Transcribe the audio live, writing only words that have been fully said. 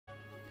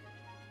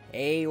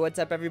Hey, what's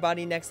up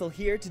everybody, Nexel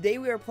here. Today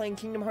we are playing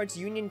Kingdom Hearts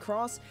Union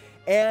Cross,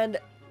 and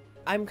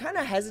I'm kind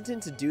of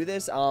hesitant to do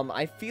this.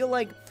 I feel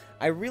like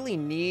I really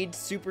need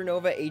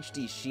Supernova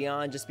HD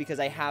Xion just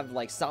because I have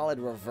like solid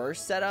reverse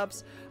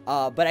setups,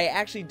 but I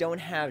actually don't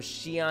have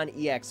Xion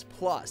EX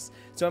Plus.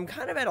 So I'm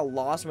kind of at a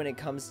loss when it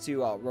comes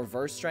to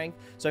reverse strength.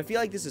 So I feel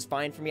like this is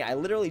fine for me. I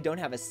literally don't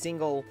have a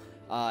single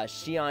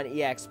Xion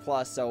EX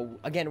Plus. So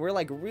again, we're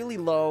like really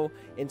low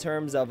in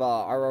terms of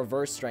our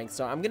reverse strength.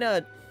 So I'm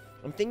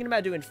thinking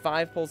about doing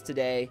 5 pulls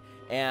today,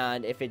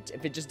 and if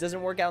it just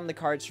doesn't work out in the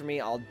cards for me,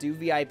 I'll do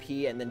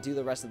VIP and then do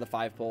the rest of the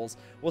 5 pulls.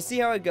 We'll see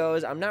how it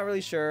goes. I'm not really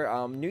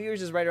sure. New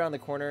Year's is right around the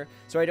corner,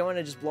 so I don't want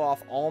to just blow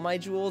off all my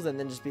jewels and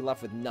then just be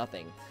left with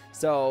nothing.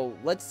 So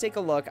let's take a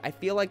look. I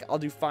feel like I'll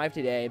do 5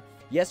 today.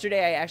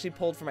 Yesterday, I actually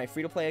pulled for my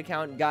free-to-play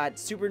account, got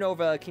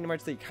Supernova Kingdom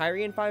Hearts 3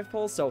 Kyrie in 5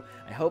 pulls, so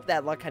I hope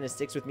that luck kind of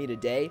sticks with me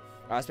today,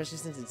 especially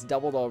since it's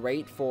double the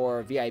rate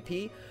for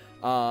VIP.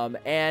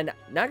 And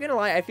not gonna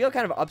lie, I feel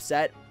kind of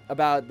upset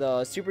about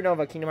the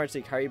Supernova Kingdom Hearts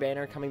 3 Kyrie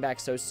banner coming back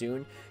so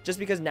soon, just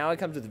because now it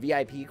comes with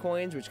VIP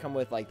coins, which come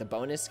with like the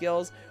bonus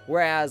skills,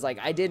 whereas like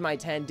I did my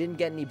 10, didn't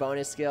get any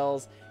bonus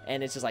skills,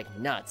 and it's just like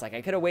nuts. Like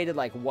I could have waited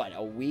like what,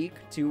 a week,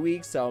 2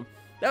 weeks, so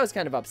that was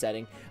kind of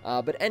upsetting.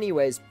 But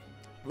anyways,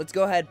 let's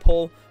go ahead,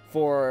 pull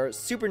for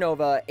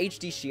Supernova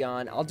HD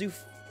Xion. I'll do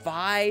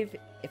 5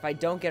 if I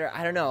don't get her.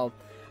 I don't know,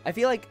 I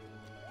feel like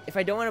if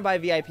I don't want to buy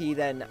VIP,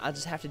 then I'll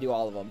just have to do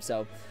all of them.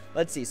 So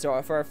let's see.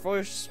 So for our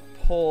first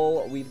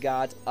pull, we've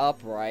got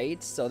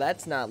Upright, so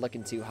that's not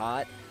looking too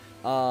hot.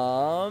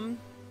 Ooh,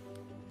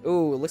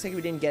 looks like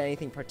we didn't get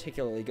anything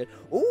particularly good.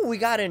 Ooh, we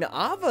got an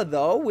Ava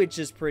though, which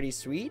is pretty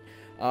sweet.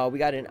 We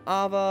got an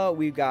Ava,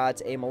 we've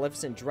got a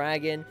Maleficent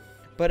Dragon,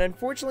 but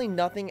unfortunately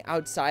nothing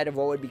outside of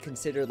what would be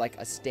considered like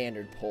a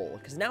standard pull,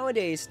 because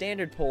nowadays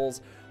standard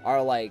pulls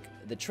are like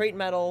the trait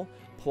medal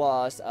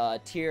plus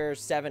tier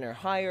 7 or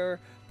higher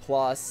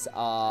plus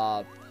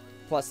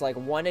like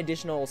 1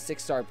 additional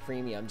 6-star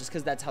premium, just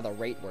because that's how the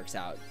rate works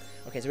out.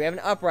 Okay, so we have an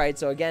Upright,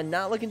 so again,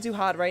 not looking too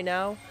hot right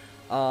now.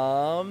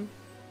 Oh,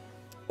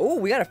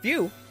 we got a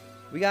few.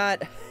 We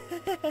got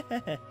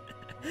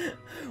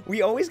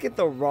we always get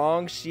the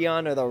wrong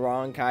Xion or the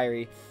wrong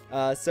Kyrie.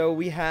 So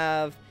we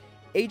have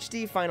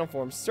HD Final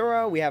Form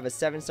Sora, we have a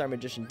 7-star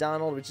Magician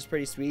Donald, which is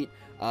pretty sweet.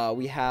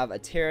 We have a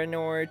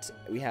Terranort,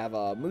 we have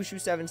a Mushu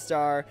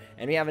 7-star,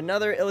 and we have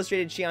another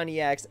Illustrated Xion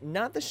EX.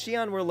 Not the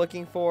Xion we're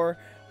looking for,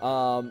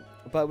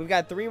 but we've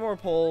got 3 more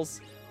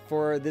pulls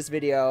for this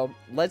video.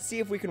 Let's see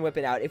if we can whip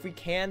it out. If we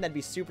can, that'd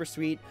be super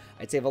sweet.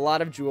 I'd save a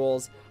lot of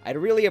jewels. I'd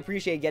really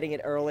appreciate getting it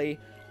early,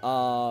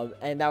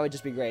 and that would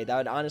just be great. That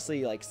would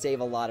honestly like save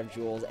a lot of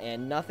jewels,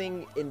 and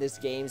nothing in this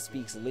game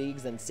speaks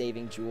leagues than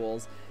saving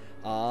jewels.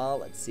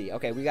 Let's see.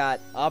 Okay, we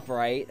got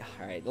Upright.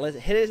 All right, let's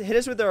hit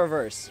us with the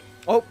reverse.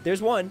 Oh,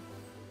 there's one.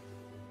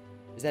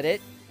 Is that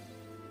it?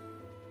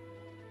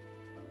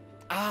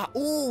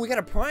 Ooh, we got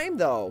a Prime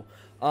though.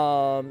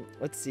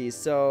 Let's see.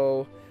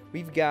 So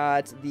we've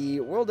got the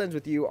World Ends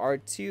With You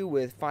R2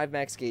 with 5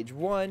 max gauge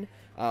 1.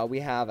 We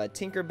have a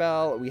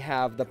Tinkerbell. We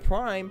have the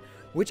Prime,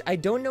 which I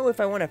don't know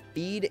if I want to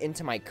feed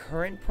into my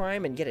current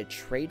Prime and get a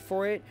trait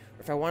for it,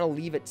 or if I want to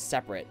leave it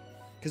separate.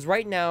 Because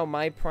right now,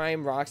 my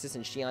Prime, Roxas,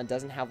 and Xion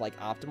doesn't have, like,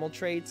 optimal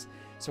traits,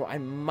 so I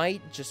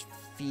might just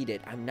feed it.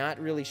 I'm not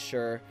really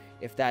sure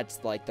if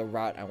that's, like, the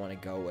route I want to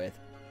go with.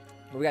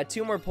 But we got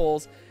 2 more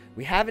pulls.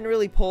 We haven't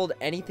really pulled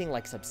anything,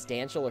 like,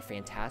 substantial or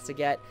fantastic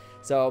yet,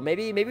 so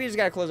maybe we just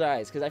gotta close our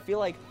eyes, because I feel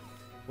like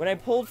when I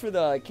pulled for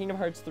the Kingdom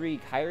Hearts 3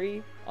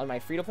 Kyrie on my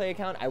free-to-play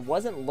account, I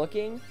wasn't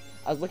looking.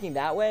 I was looking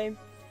that way,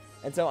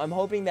 and so I'm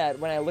hoping that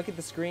when I look at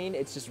the screen,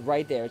 it's just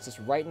right there. It's just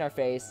right in our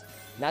face.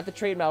 Not the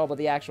trade medal, but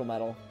the actual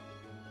medal.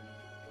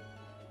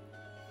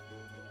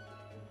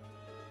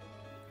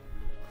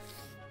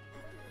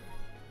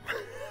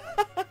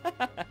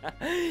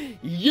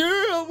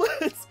 Yeah,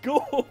 let's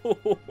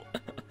go.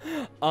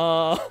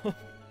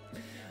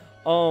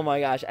 Oh my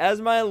gosh,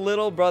 as my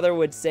little brother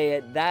would say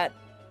it, that,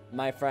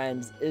 my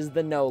friends, is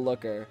the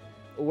no-looker,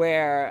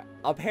 where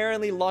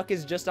apparently luck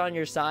is just on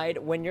your side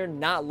when you're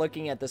not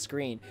looking at the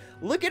screen.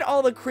 Look at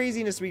all the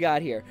craziness we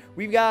got here.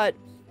 We've got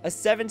a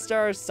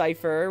 7-star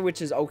Cypher,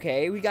 which is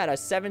okay. We got a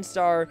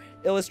 7-star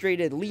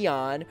Illustrated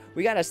Leon.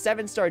 We got a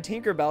 7-star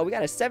Tinkerbell. We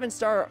got a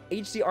 7-star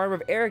HD Arm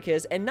of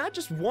Ericus, and not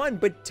just 1,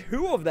 but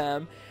 2 of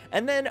them.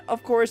 And then,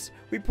 of course,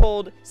 we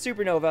pulled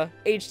Supernova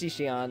HD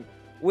Xion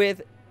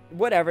with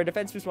whatever,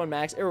 Defense Boost 1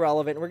 Max,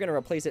 irrelevant. We're going to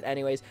replace it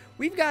anyways.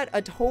 We've got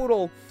a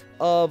total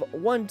of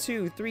 1,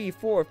 2, 3,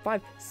 4,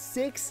 5,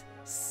 6,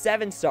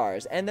 7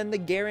 stars, and then the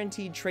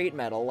guaranteed trait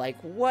medal. Like,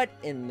 what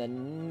in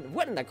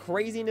the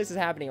craziness is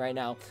happening right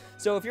now?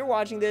 So if you're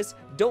watching this,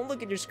 don't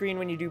look at your screen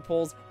when you do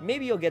pulls.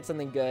 Maybe you'll get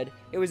something good.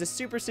 It was a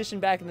superstition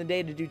back in the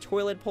day to do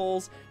toilet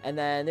pulls, and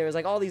then there was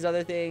like all these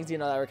other things, you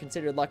know, that were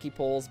considered lucky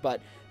pulls,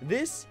 but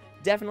this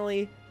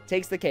definitely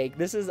takes the cake.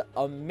 This is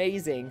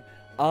amazing.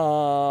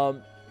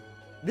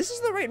 This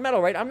is the right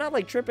medal, right? I'm not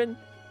like tripping.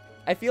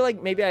 I feel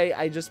like maybe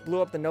I just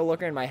blew up the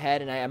no-looker in my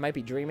head, and I might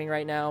be dreaming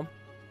right now.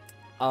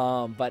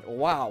 But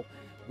wow,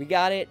 we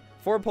got it.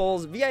 4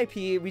 pulls,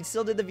 VIP, we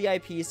still did the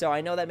VIP, so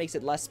I know that makes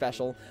it less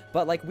special,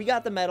 but like we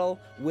got the medal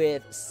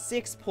with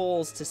 6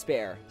 pulls to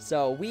spare,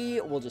 so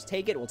we will just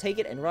take it, we'll take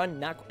it and run,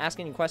 not ask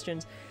any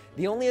questions.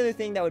 The only other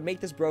thing that would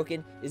make this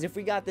broken is if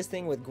we got this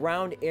thing with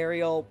ground,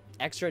 aerial,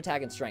 extra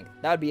attack, and strength.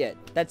 That would be it.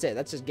 That's it.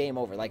 That's just game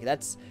over. Like,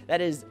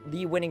 that is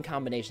the winning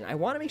combination. I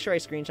want to make sure I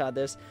screenshot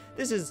this.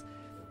 This is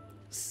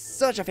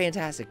such a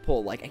fantastic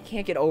pull. Like, I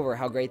can't get over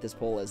how great this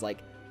pull is. Like,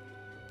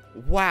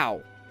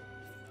 wow.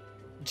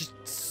 Just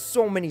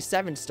so many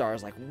 7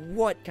 stars. Like,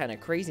 what kind of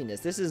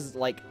craziness. This is,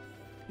 like,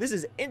 this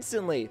is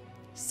instantly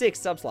 6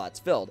 subslots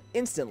filled.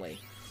 Instantly.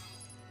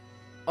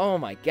 Oh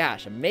my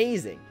gosh.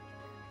 Amazing.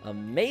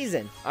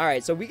 Amazing.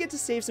 Alright, so we get to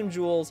save some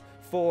jewels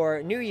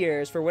for New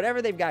Year's, for whatever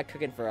they've got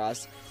cooking for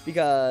us,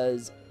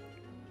 because,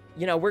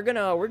 you know, we're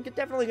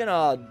definitely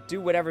gonna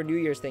do whatever New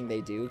Year's thing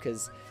they do,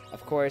 because,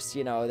 of course,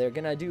 you know, they're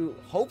gonna do,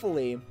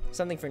 hopefully,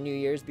 something for New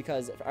Year's,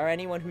 because, for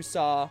anyone who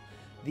saw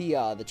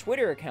the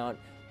Twitter account,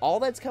 all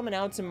that's coming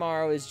out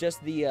tomorrow is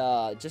just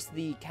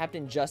the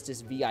Captain Justice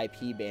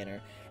VIP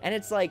banner. And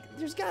it's like,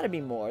 there's got to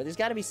be more. There's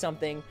got to be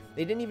something.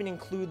 They didn't even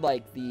include,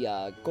 like,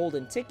 the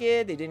golden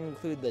ticket. They didn't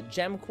include the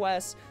gem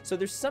quest. So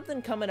there's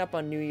something coming up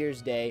on New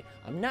Year's Day.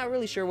 I'm not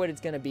really sure what it's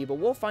going to be, but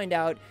we'll find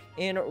out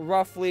in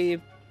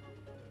roughly,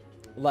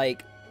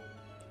 like,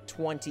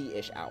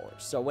 20-ish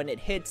hours. So when it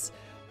hits,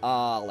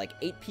 like,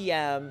 8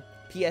 p.m.,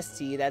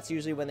 PST, that's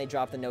usually when they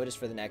drop the notice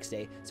for the next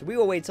day. So we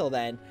will wait till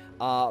then.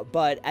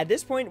 But at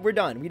this point, we're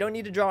done. We don't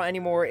need to draw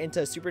anymore into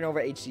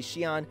Supernova HD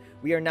Xion.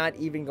 We are not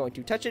even going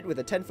to touch it with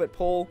a 10-foot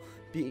pole.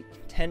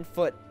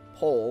 10-foot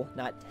pole,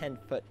 not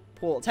 10-foot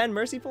pool. 10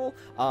 mercy pool.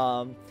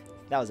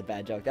 That was a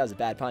bad joke. That was a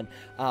bad pun.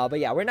 But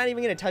yeah, we're not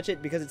even going to touch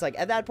it because it's like,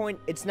 at that point,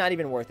 it's not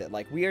even worth it.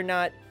 Like, we are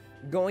not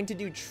going to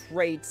do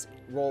traits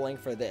rolling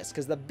for this.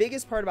 Because the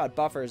biggest part about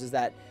buffers is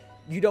that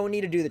you don't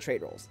need to do the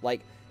trait rolls.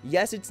 Like,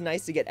 yes, it's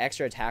nice to get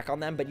extra attack on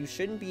them, but you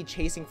shouldn't be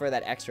chasing for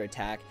that extra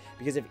attack,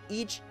 because if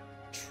each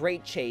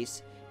trait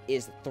chase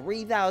is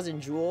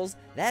 3,000 jewels,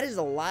 that is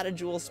a lot of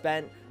jewels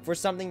spent for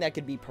something that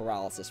could be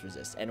paralysis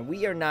resist, and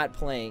we are not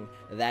playing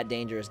that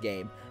dangerous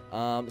game.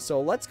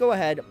 So let's go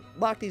ahead,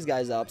 lock these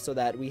guys up so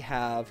that we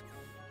have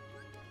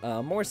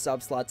more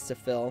sub slots to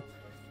fill.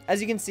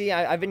 As you can see,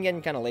 I've been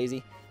getting kind of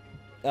lazy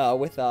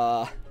with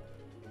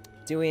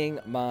doing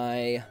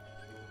my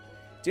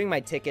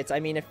tickets. I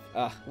mean, if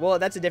well,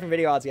 that's a different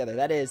video altogether.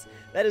 That is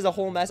a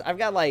whole mess. I've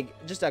got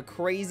like just a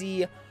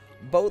crazy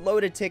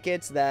boatload of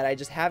tickets that I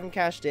just haven't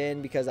cashed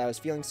in because I was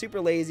feeling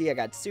super lazy. I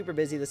got super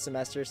busy this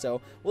semester,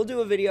 so we'll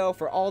do a video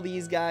for all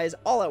these guys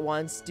all at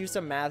once, do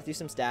some math, do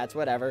some stats,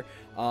 whatever,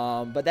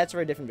 but that's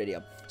for a different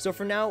video. So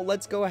for now,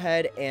 let's go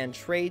ahead and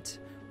trait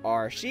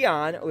our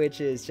Xion,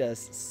 which is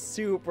just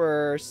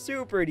super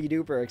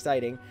duper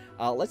exciting.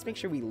 Let's make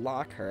sure we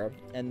lock her,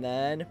 and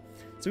then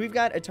so we've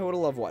got a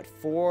total of what,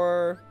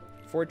 four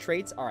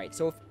traits. All right,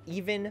 so if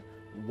even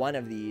one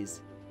of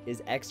these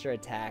is extra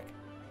attack,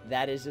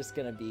 that is just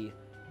gonna be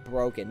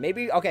broken.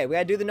 Maybe, okay, we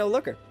gotta do the no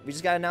looker. We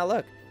just gotta not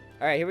look.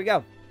 All right, here we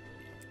go.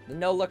 The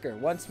no looker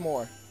once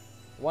more.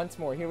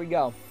 Here we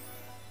go.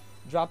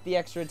 Drop the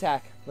extra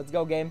attack. Let's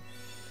go, game.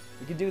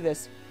 We can do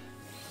this.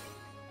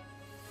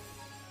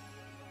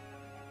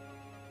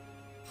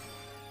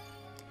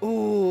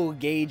 Ooh,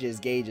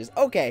 gauges.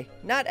 Okay,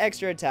 not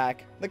extra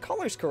attack. The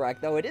color's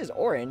correct, though. It is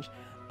orange.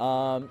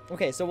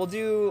 Okay, so we'll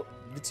do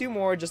the 2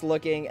 more just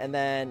looking, and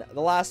then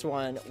the last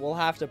one, we'll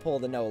have to pull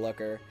the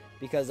no-looker,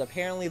 because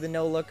apparently the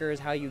no-looker is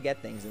how you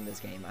get things in this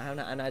game.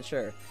 I'm not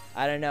sure.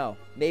 I don't know.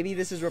 Maybe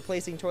this is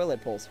replacing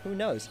toilet pulls. Who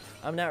knows?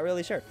 I'm not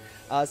really sure.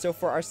 So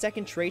for our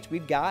second trait,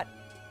 we've got...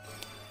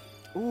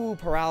 Ooh,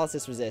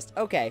 paralysis resist.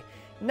 Okay,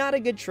 not a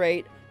good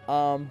trait,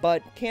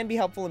 but can be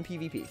helpful in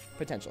PvP,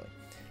 potentially.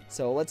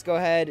 So let's go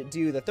ahead and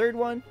do the third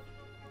one.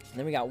 And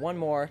then we got one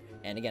more.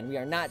 And again, we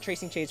are not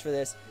tracing traits for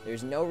this.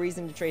 There's no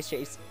reason to chase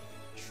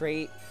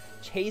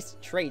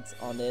traits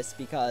on this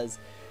because,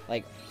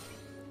 like,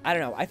 I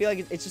don't know. I feel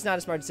like it's just not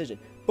a smart decision.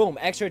 Boom,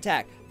 extra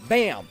attack.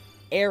 Bam,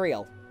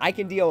 aerial. I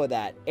can deal with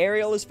that.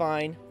 Aerial is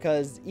fine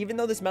because even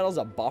though this metal's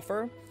a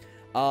buffer,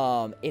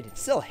 it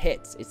still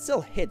hits. It still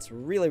hits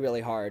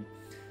really hard.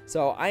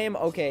 So I am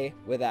okay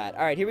with that.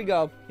 All right, here we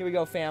go. Here we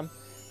go, fam.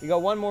 We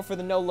got one more for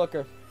the no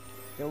looker.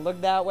 Gonna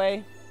look that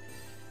way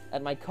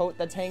at my coat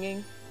that's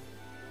hanging.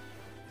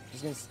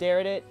 Just gonna stare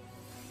at it,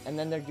 and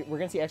then we're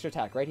gonna see extra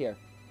attack right here.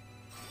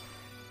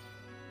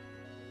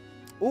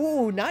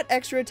 Ooh, not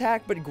extra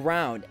attack, but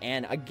ground.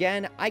 And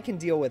again, I can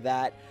deal with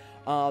that.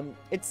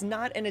 It's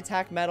not an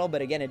attack metal,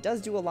 but again, it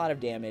does do a lot of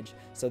damage,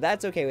 so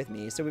that's okay with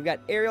me. So we've got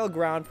aerial,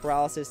 ground,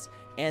 paralysis,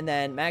 and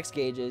then max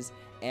gauges.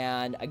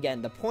 And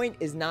again, the point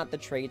is not the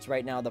traits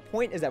right now. The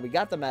point is that we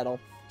got the metal,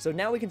 so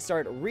now we can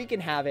start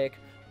wreaking havoc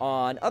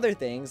on other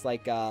things,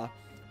 like,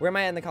 where am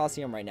I in the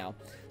Coliseum right now?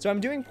 So I'm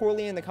doing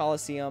poorly in the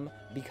Coliseum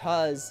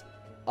because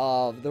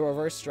of the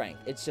reverse strength.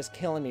 It's just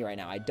killing me right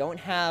now. I don't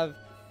have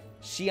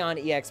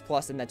Xion EX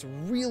Plus, and that's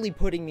really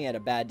putting me at a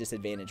bad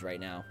disadvantage right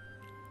now.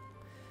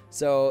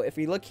 So if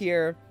we look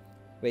here,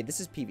 wait, this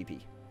is PvP.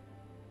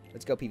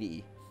 Let's go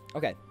PvE.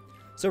 Okay,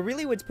 So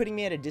really what's putting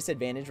me at a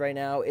disadvantage right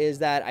now is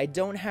that I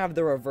don't have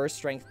the reverse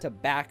strength to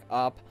back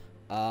up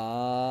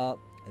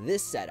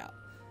this setup.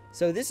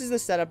 So this is the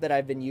setup that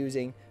I've been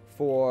using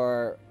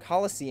for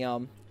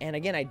Coliseum, and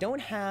again, I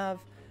don't have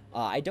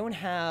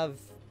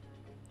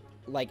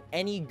like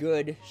any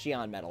good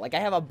Xion metal. Like I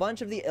have a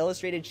bunch of the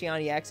illustrated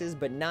Xion EXs,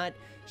 but not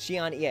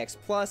Xion EX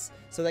Plus,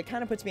 so that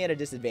kind of puts me at a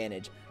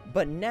disadvantage.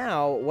 But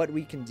now what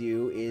we can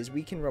do is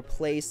we can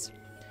replace,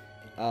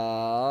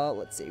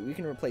 let's see, we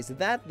can replace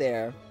that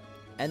there,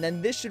 and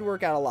then this should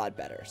work out a lot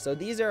better. So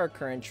these are our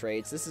current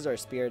traits. This is our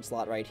spirit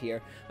slot right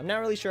here. I'm not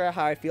really sure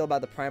how I feel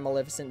about the Prime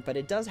Maleficent, but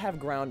it does have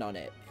ground on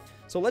it.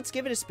 So let's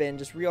give it a spin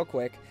just real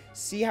quick,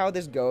 see how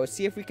this goes,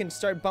 see if we can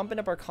start bumping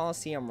up our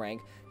Coliseum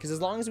rank, because as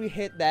long as we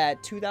hit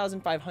that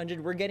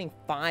 2,500, we're getting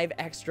 5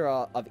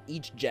 extra of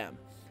each gem.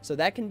 So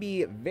that can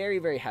be very,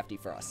 very hefty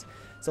for us.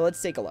 So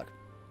let's take a look.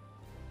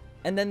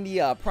 And then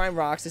the Prime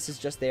Roxas is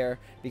just there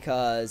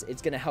because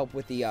it's going to help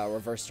with the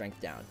reverse strength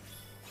down.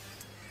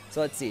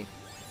 So let's see.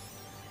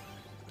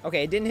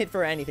 Okay, it didn't hit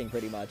for anything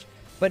pretty much.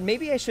 But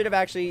maybe I should have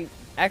actually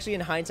in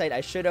hindsight,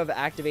 I should have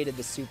activated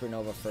the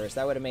Supernova first.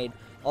 That would have made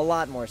a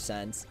lot more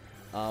sense.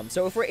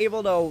 So if we're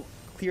able to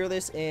clear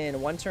this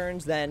in 1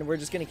 turns, then we're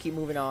just going to keep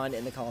moving on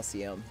in the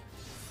Coliseum.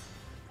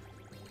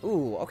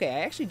 Ooh, okay, I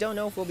actually don't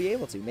know if we'll be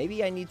able to.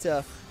 Maybe I need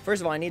to,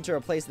 first of all, I need to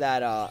replace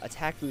that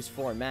attack boost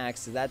 4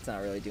 max, so that's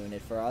not really doing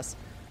it for us.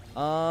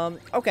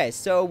 Okay,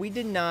 so we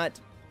did not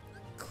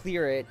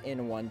clear it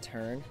in 1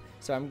 turn,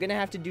 so I'm going to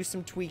have to do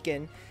some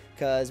tweaking,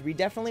 because we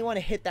definitely want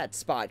to hit that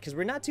spot, because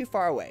we're not too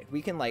far away.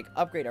 We can, like,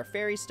 upgrade our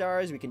fairy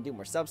stars, we can do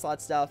more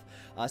sub-slot stuff,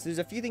 so there's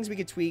a few things we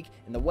could tweak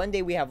in the 1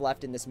 day we have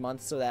left in this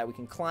month so that we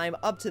can climb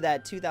up to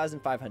that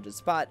 2,500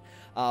 spot,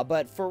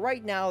 but for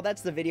right now,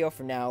 that's the video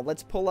for now.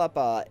 Let's pull up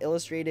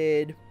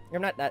illustrated, or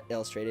not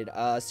illustrated,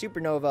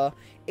 Supernova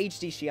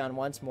HD Xion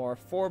once more.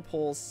 4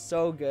 pulls,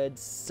 so good,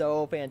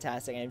 so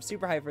fantastic. I'm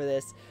super hyped for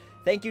this.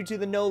 Thank you to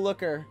the No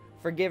Looker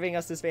for giving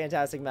us this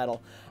fantastic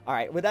medal.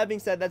 Alright, with that being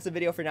said, that's the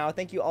video for now.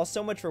 Thank you all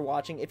so much for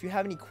watching. If you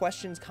have any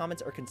questions,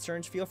 comments, or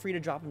concerns, feel free to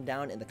drop them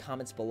down in the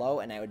comments below,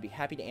 and I would be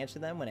happy to answer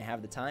them when I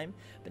have the time.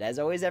 But as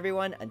always,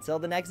 everyone, until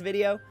the next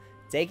video,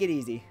 take it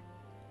easy.